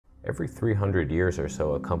Every 300 years or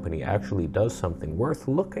so, a company actually does something worth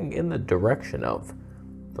looking in the direction of.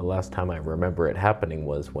 The last time I remember it happening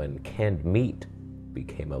was when canned meat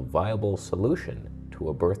became a viable solution to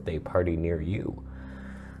a birthday party near you.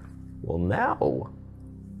 Well, now,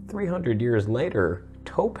 300 years later,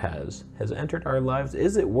 Topaz has entered our lives.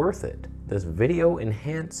 Is it worth it? This video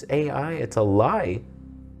enhance AI, it's a lie,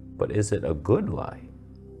 but is it a good lie?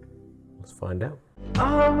 Let's find out.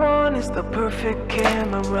 All I want is the perfect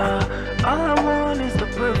camera. All I want is the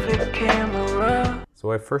perfect camera.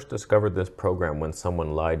 So I first discovered this program when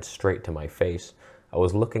someone lied straight to my face. I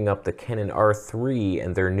was looking up the Canon R3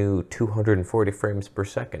 and their new 240 frames per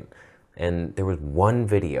second. And there was one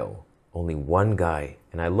video, only one guy.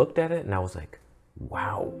 And I looked at it and I was like,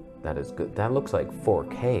 wow, that is good. That looks like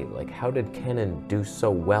 4K. Like, how did Canon do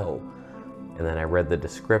so well? And then I read the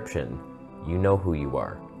description. You know who you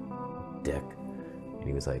are, dick. And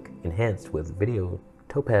he was like, enhanced with video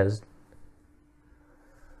Topaz.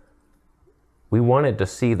 We wanted to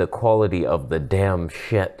see the quality of the damn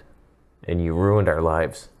shit, and you ruined our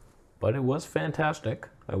lives. But it was fantastic,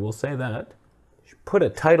 I will say that. You should put a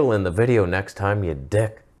title in the video next time, you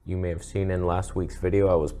dick. You may have seen in last week's video,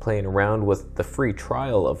 I was playing around with the free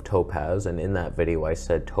trial of Topaz, and in that video I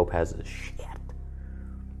said Topaz is shit.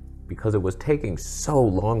 Because it was taking so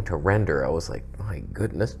long to render, I was like, my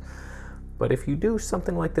goodness. But if you do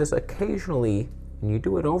something like this occasionally, and you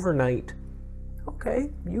do it overnight, okay,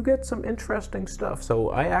 you get some interesting stuff. So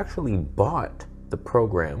I actually bought the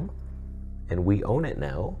program, and we own it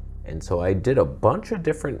now. And so I did a bunch of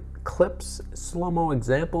different clips, slow-mo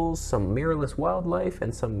examples, some mirrorless wildlife,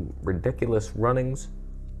 and some ridiculous runnings.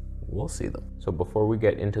 We'll see them. So before we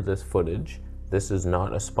get into this footage, this is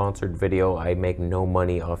not a sponsored video. I make no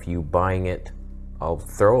money off you buying it. I'll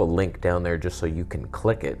throw a link down there just so you can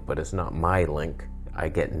click it, but it's not my link. I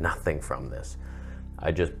get nothing from this.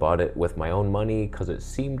 I just bought it with my own money because it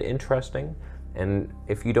seemed interesting. And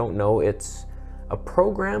if you don't know, it's a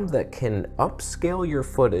program that can upscale your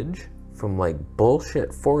footage from like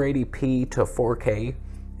bullshit 480p to 4K.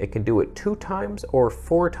 It can do it 2 times or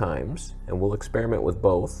 4 times, and we'll experiment with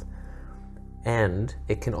both. And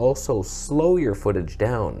it can also slow your footage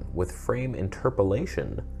down with frame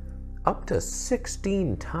interpolation up to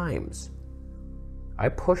 16 times. I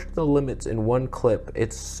pushed the limits in one clip.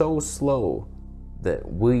 It's so slow that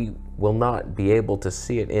we will not be able to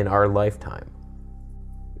see it in our lifetime.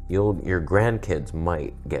 Your grandkids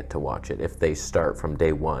might get to watch it if they start from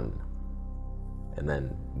day 1. And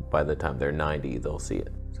then by the time they're 90, they'll see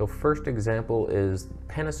it. So first example is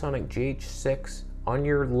Panasonic GH6. On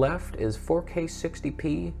your left is 4K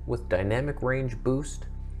 60p with dynamic range boost.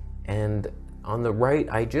 And on the right,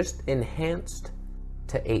 I just enhanced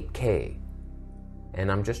to 8K.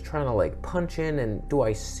 And I'm just trying to like punch in, and do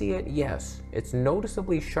I see it? Yes. It's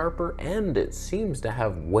noticeably sharper, and it seems to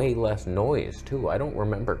have way less noise too. I don't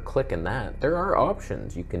remember clicking that. There are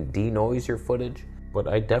options. You can denoise your footage, but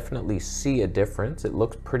I definitely see a difference. It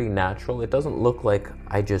looks pretty natural. It doesn't look like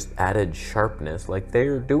I just added sharpness. Like,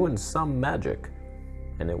 they're doing some magic,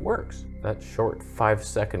 and it works. That short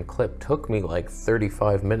 5-second clip took me like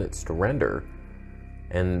 35 minutes to render.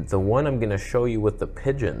 And the one I'm gonna show you with the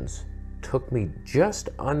pigeons took me just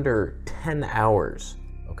under 10 hours.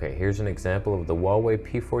 Okay, here's an example of the Huawei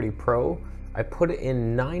P40 Pro. I put it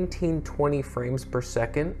in 1920 frames per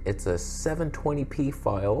second. It's a 720p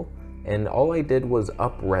file, and all I did was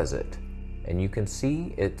up-res it. And you can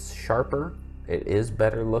see it's sharper, it is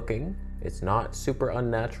better looking, it's not super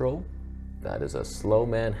unnatural. That is a slow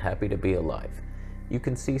man happy to be alive. You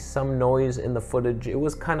can see some noise in the footage. It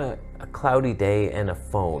was kind of a cloudy day and a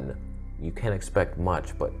phone. You can't expect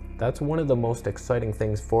much, but that's one of the most exciting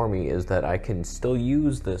things for me, is that I can still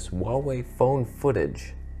use this Huawei phone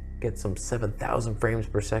footage, get some 7,000 frames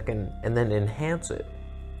per second, and then enhance it.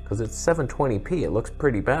 Because it's 720p, it looks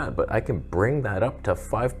pretty bad, but I can bring that up to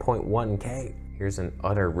 5.1K. Here's an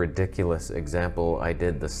utter ridiculous example. I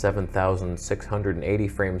did the 7,680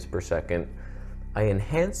 frames per second. I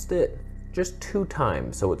enhanced it just 2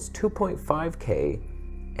 times, so it's 2.5K,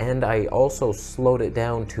 and I also slowed it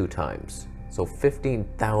down 2 times, so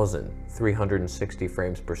 15,360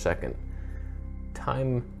 frames per second.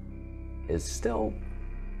 Time is still,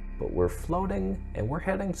 but we're floating, and we're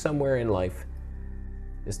heading somewhere in life.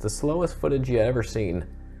 It's the slowest footage you ever seen.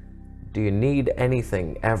 Do you need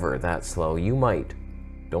anything ever that slow? You might.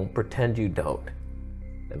 Don't pretend you don't.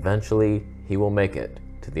 Eventually, he will make it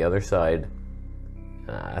to the other side.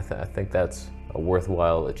 I think that's a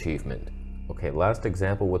worthwhile achievement. Okay, last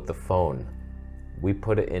example with the phone. We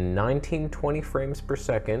put it in 1920 frames per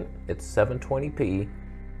second. It's 720p.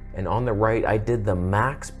 And on the right, I did the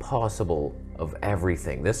max possible of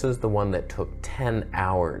everything. This is the one that took 10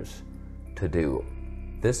 hours to do.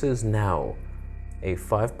 This is now a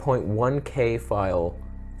 5.1K file,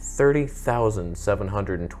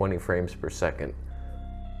 30,720 frames per second.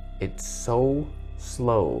 It's so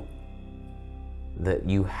slow that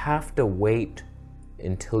you have to wait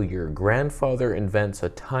until your grandfather invents a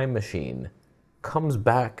time machine, comes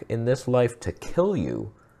back in this life to kill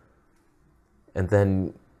you, and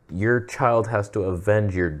then your child has to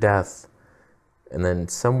avenge your death, and then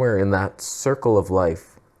somewhere in that circle of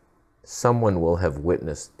life, someone will have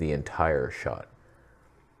witnessed the entire shot.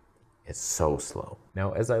 It's so slow.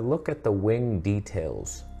 Now, as I look at the wing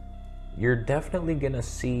details, you're definitely gonna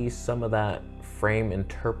see some of that frame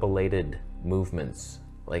interpolated movements.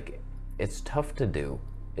 Like, it's tough to do.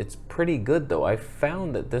 It's pretty good though. I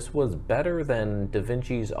found that this was better than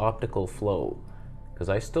DaVinci's optical flow, because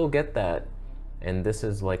I still get that, and this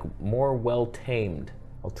is like more well tamed.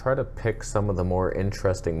 I'll try to pick some of the more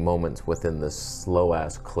interesting moments within this slow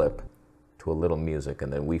ass clip to a little music,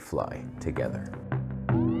 and then we fly together.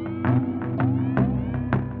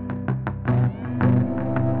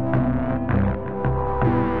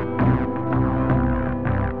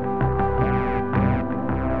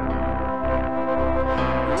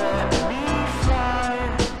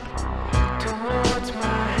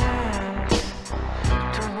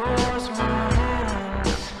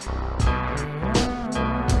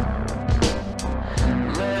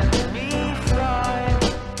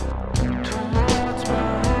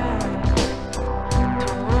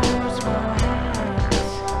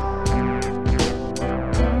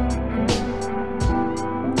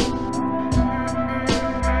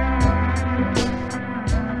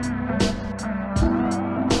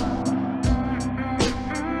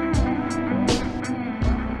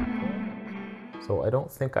 So I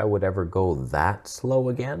don't think I would ever go that slow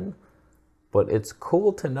again, but it's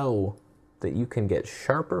cool to know that you can get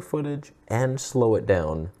sharper footage and slow it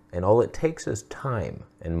down, and all it takes is time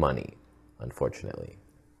and money, unfortunately.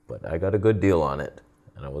 But I got a good deal on it,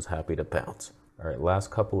 and I was happy to pounce. All right,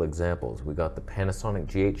 last couple examples. We got the Panasonic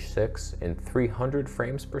GH6 in 300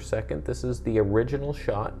 frames per second. This is the original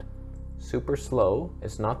shot, super slow.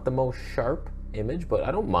 It's not the most sharp image, but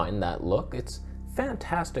I don't mind that look. It's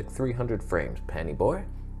fantastic 300 frames, Panny boy.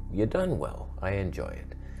 You done well. I enjoy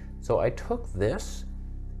it. So I took this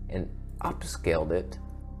and upscaled it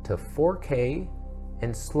to 4K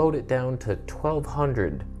and slowed it down to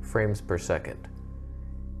 1200 frames per second.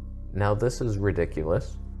 Now this is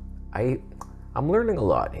ridiculous. I'm learning a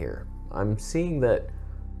lot here. I'm seeing that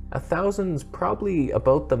 1000's probably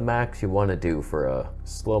about the max you want to do for a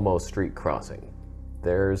slow-mo street crossing.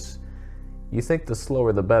 You think the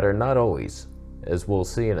slower the better, not always, as we'll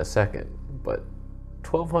see in a second, but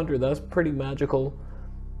 1200, that's pretty magical.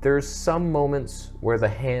 There's some moments where the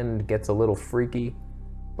hand gets a little freaky,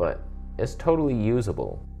 but it's totally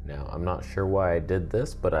usable. Now, I'm not sure why I did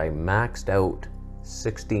this, but I maxed out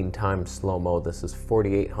 16 times slow-mo. This is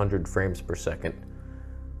 4800 frames per second.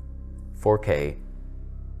 4K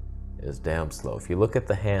is damn slow. If you look at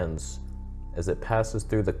the hands as it passes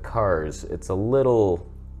through the cars, it's a little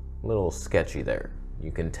sketchy there.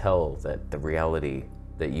 You can tell that the reality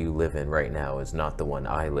that you live in right now is not the one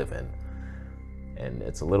I live in. And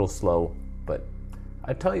it's a little slow, but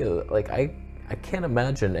I tell you, like, I can't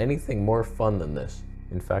imagine anything more fun than this.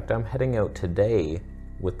 In fact, I'm heading out today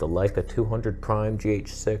with the Leica 200 Prime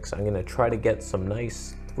GH6. I'm gonna try to get some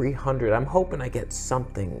nice 300. I'm hoping I get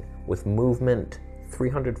something with movement,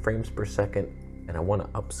 300 frames per second, and I wanna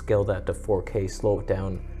upscale that to 4K, slow it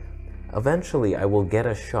down. Eventually, I will get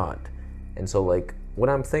a shot. And so, like, what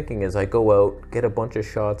I'm thinking is I go out, get a bunch of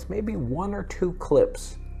shots, maybe 1 or 2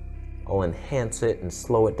 clips. I'll enhance it and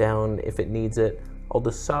slow it down if it needs it. I'll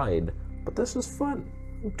decide, but this is fun.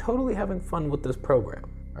 I'm totally having fun with this program.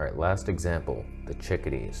 All right, last example, the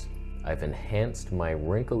chickadees. I've enhanced my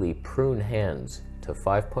wrinkly prune hands to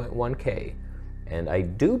 5.1K, and I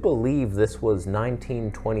do believe this was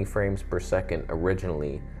 1920 frames per second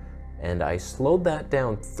originally, and I slowed that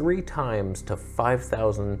down 3 times to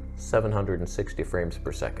 5,760 frames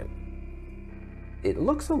per second. It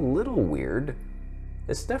looks a little weird.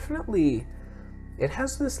 It's definitely, it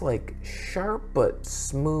has this like sharp but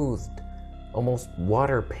smoothed, almost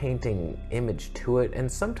water painting image to it,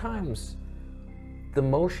 and sometimes the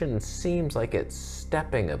motion seems like it's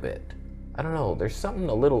stepping a bit. I don't know, there's something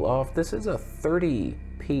a little off. This is a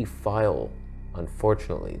 30p file,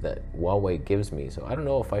 unfortunately, that Huawei gives me, so I don't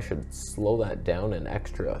know if I should slow that down an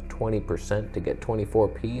extra 20% to get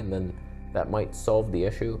 24p, and then that might solve the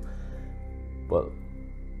issue. But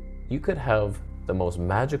you could have the most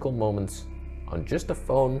magical moments on just a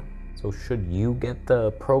phone, so should you get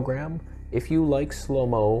the program If you like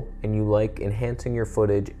slow-mo and you like enhancing your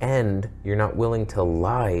footage and you're not willing to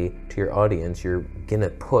lie to your audience, you're gonna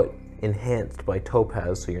put enhanced by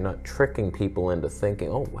Topaz so you're not tricking people into thinking,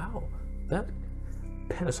 oh wow, that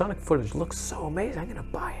Panasonic footage looks so amazing, I'm gonna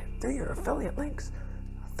buy it through your affiliate links.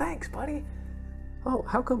 Thanks, buddy. Oh,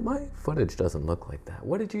 how come my footage doesn't look like that?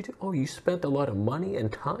 What did you do? Oh, you spent a lot of money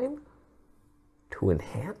and time to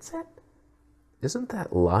enhance it? Isn't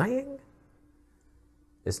that lying?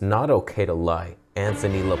 It's not okay to lie.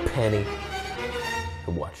 Anthony LaPenny,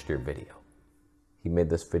 I watched your video. He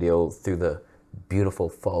made this video through the beautiful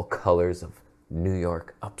fall colors of New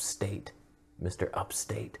York, upstate, Mr.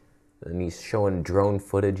 Upstate. And he's showing drone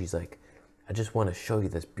footage. He's like, I just want to show you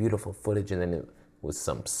this beautiful footage. And then it was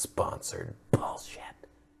some sponsored bullshit. It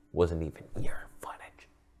wasn't even your footage.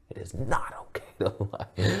 It is not okay to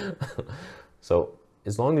lie. So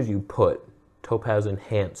as long as you put Topaz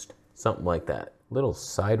enhanced, something like that. Little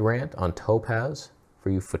side rant on Topaz for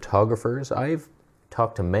you photographers. I've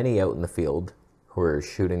talked to many out in the field who are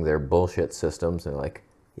shooting their bullshit systems and like,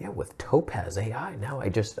 yeah, with Topaz AI, now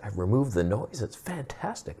I've removed the noise. It's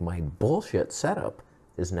fantastic. My bullshit setup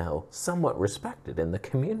is now somewhat respected in the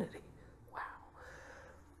community. Wow.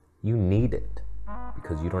 You need it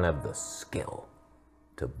because you don't have the skill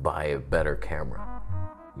to buy a better camera,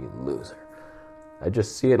 you loser. I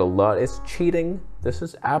just see it a lot. It's cheating. This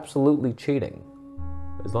is absolutely cheating.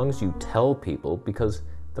 As long as you tell people, because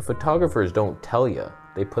the photographers don't tell you.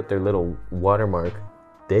 They put their little watermark,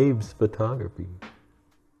 Dave's Photography.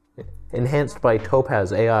 Enhanced by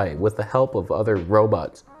Topaz AI with the help of other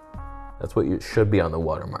robots. That's what should be on the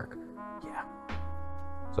watermark. Yeah.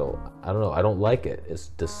 So, I don't know. I don't like it. It's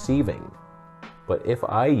deceiving. But if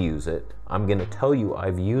I use it, I'm going to tell you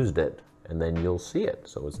I've used it, and then you'll see it.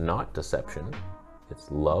 So it's not deception.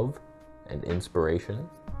 It's love and inspiration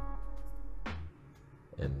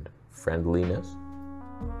and friendliness,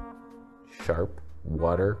 sharp,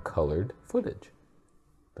 watercolored footage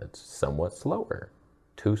that's somewhat slower,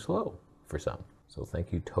 too slow for some. So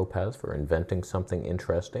thank you, Topaz, for inventing something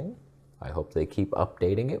interesting. I hope they keep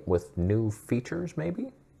updating it with new features,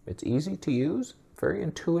 maybe. It's easy to use, very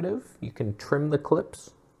intuitive. You can trim the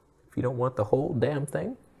clips if you don't want the whole damn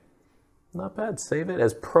thing. Not bad. Save it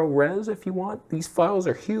as ProRes if you want. These files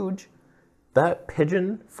are huge. That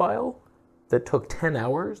pigeon file that took 10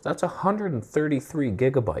 hours, that's 133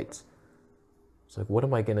 gigabytes. It's like, what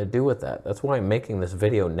am I gonna do with that? That's why I'm making this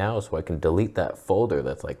video now, so I can delete that folder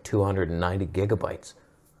that's like 290 gigabytes.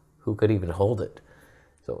 Who could even hold it?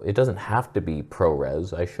 So it doesn't have to be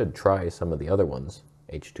ProRes. I should try some of the other ones,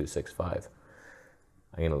 H.265.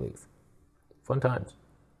 I'm gonna leave. Fun times.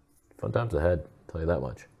 Fun times ahead, tell you that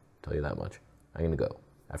much. Tell you that much. I'm gonna go.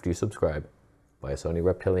 After you subscribe, buy a Sony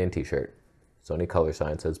Reptilian t-shirt. Sony color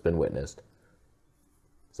science has been witnessed.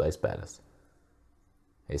 Zeiss Batis.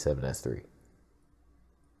 A7S3.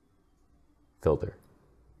 Filter.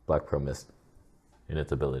 Black Pro Mist in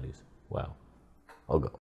its abilities. Wow. I'll go.